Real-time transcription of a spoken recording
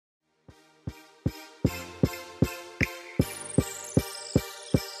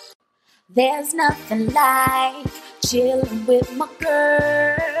There's nothing like chilling with my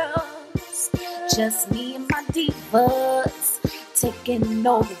girls. Just me and my divas taking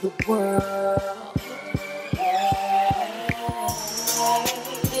over the world. Hey,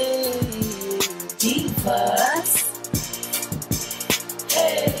 divas.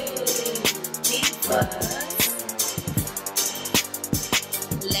 Hey, divas.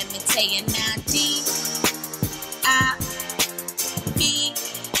 Let me tell you now, D-I-V-A-S,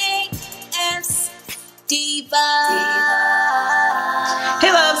 divas.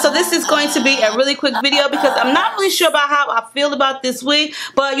 Hey love, so this is going to be a really quick video because I'm not really sure about how I feel about this wig,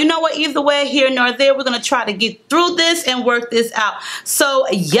 but you know what, either way, here nor there, we're going to try to get through this and work this out. So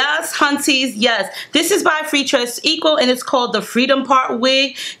yes, hunties, yes, this is by Freetress Equal and it's called the Freedom Part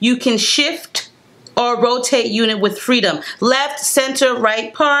wig. You can shift or rotate unit with freedom. Left, center,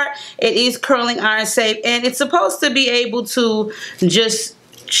 right part. It is curling iron safe and it's supposed to be able to just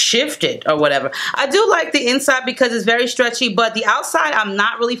shift it or whatever. I do like the inside because it's very stretchy, but the outside I'm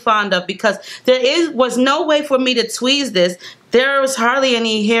not really fond of because there was no way for me to tweeze this. There was hardly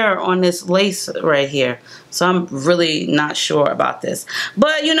any hair on this lace right here, so I'm really not sure about this.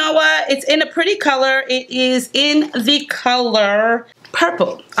 But you know what? It's in a pretty color. It is in the color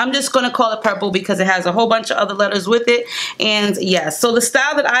purple. I'm just going to call it purple because it has a whole bunch of other letters with it. And yes, so the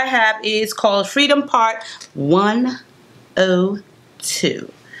style that I have is called Freedom Part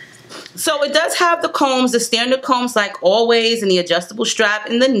 102. So it does have the combs, the standard combs like always, and the adjustable strap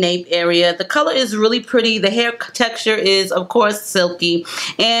in the nape area. The color is really pretty. The hair texture is, of course, silky.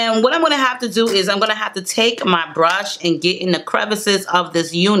 And what I'm going to have to do is I'm going to have to take my brush and get in the crevices of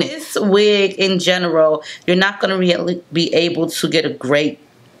this unit. This wig in general, you're not going to really be able to get a great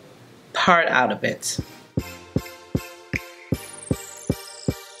part out of it.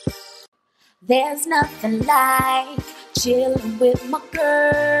 There's nothing like chilling with my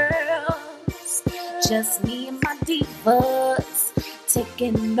girls. Just me and my divas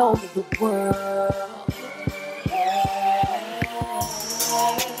taking over the world. Hey,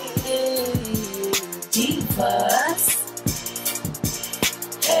 divas.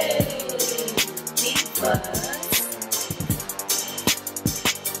 Hey, divas.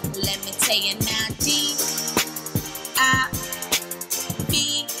 Let me tell you now, D-I-V-A-S.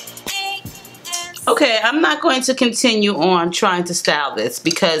 Okay, I'm not going to continue on trying to style this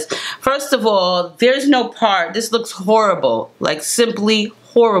because first of all, there's no part. This looks horrible, like simply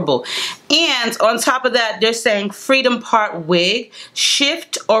horrible. And on top of that, they're saying Freedom Part wig,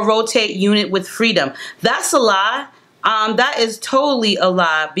 shift or rotate unit with freedom. That's a lie. That is totally a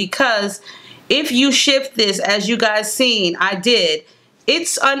lie because if you shift this, as you guys seen, I did,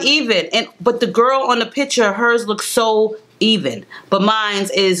 it's uneven. But the girl on the picture, hers looks so even, but mine's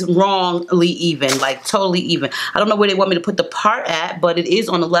is wrongly even, like totally even. I don't know where they want me to put the part at, but it is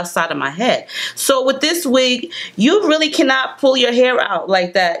on the left side of my head. So with this wig, you really cannot pull your hair out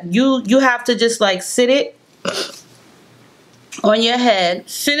like that. You have to just like sit it on your head,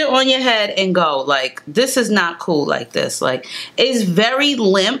 and go. Like, this is not cool like this. Like, it's very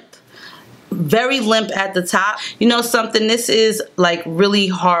limp at the top. You know something, this is like really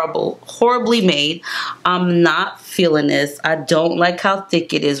horribly made. I'm not feeling this. I don't like how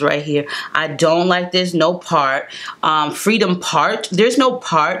thick it is right here. I don't like there's no part. Freedom part, there's no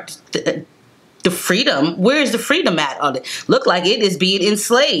part. The freedom, where is the freedom at on it? Look like it is being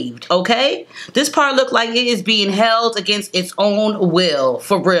enslaved, okay? This part look like it is being held against its own will,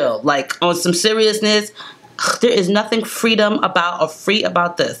 for real. Like, on some seriousness, there is nothing freedom about or free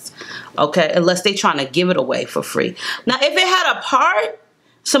about this, okay? Unless they trying to give it away for free. Now, if it had a part,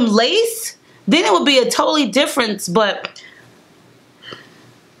 some lace, then it would be a totally difference, but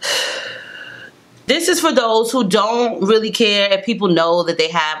this is for those who don't really care if people know that they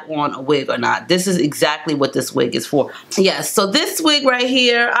have on a wig or not. This is exactly what this wig is for. Yes, so this wig right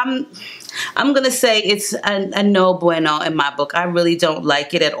here, I'm gonna say it's a no bueno in my book. I really don't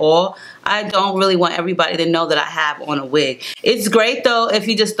like it at all. I don't really want everybody to know that I have on a wig. It's great though if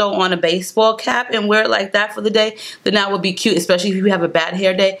you just throw on a baseball cap and wear it like that for the day, then that would be cute, especially if you have a bad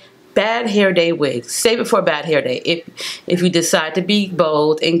hair day. Bad hair day wig. Save it for a bad hair day if you decide to be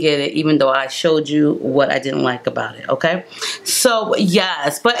bold and get it, even though I showed you what I didn't like about it, okay? So,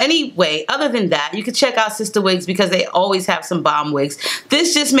 yes. But anyway, other than that, you can check out Sister Wigs because they always have some bomb wigs.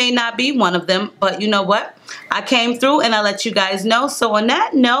 This just may not be one of them, but you know what? I came through and I let you guys know. So on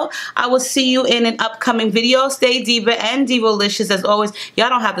that note, I will see you in an upcoming video. Stay diva and divalicious as always. Y'all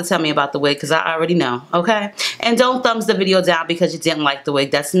don't have to tell me about the wig because I already know, okay? And don't thumbs the video down because you didn't like the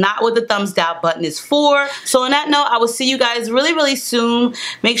wig. That's not what the thumbs down button is for. So on that note, I will see you guys really, really soon.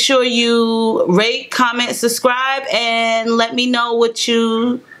 Make sure you rate, comment, subscribe, and let me know what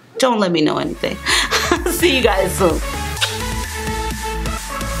you don't let me know anything. See you guys soon.